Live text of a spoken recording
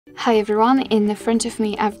Hi everyone, in front of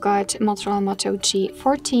me I've got Motorola Moto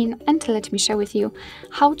G14 and let me share with you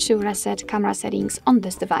how to reset camera settings on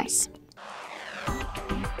this device.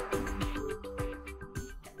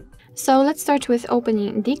 So let's start with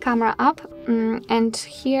opening the camera app, and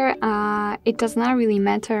here it does not really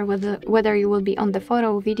matter whether you will be on the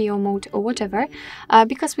photo, video mode or whatever,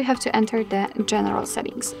 because we have to enter the general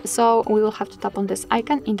settings. So we will have to tap on this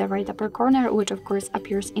icon in the right upper corner, which of course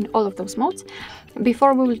appears in all of those modes.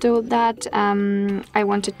 Before we will do that, I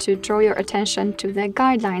wanted to draw your attention to the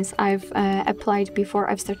guidelines I've applied before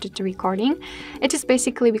I've started the recording. It is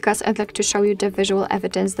basically because I'd like to show you the visual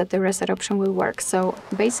evidence that the reset option will work. So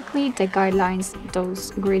basically the guidelines,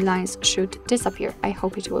 those green lines, should disappear. I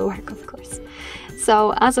hope it will work, of course.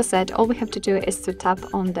 So as I said, all we have to do is to tap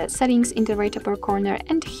on the settings in the right upper corner,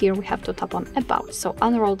 and here we have to tap on about. So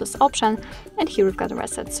unroll this option, and here we've got a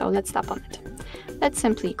reset, so let's tap on it. Let's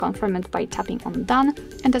simply confirm it by tapping on done,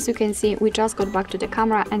 and as you can see, we just got back to the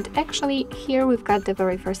camera, and actually here we've got the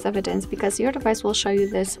very first evidence, because your device will show you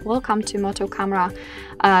this welcome to Moto Camera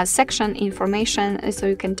section information, so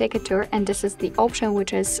you can take a tour, and this is the option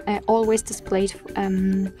which is always displayed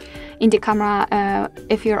in the camera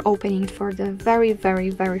if you're opening it for the very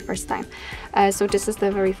first time. So this is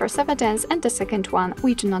the very first evidence, and the second one,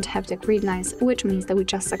 we do not have the green lines, which means that we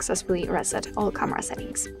just successfully reset all camera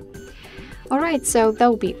settings. Alright, so that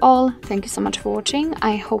will be all. Thank you so much for watching.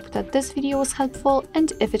 I hope that this video was helpful,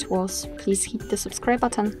 and if it was, please hit the subscribe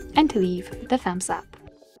button and leave the thumbs up.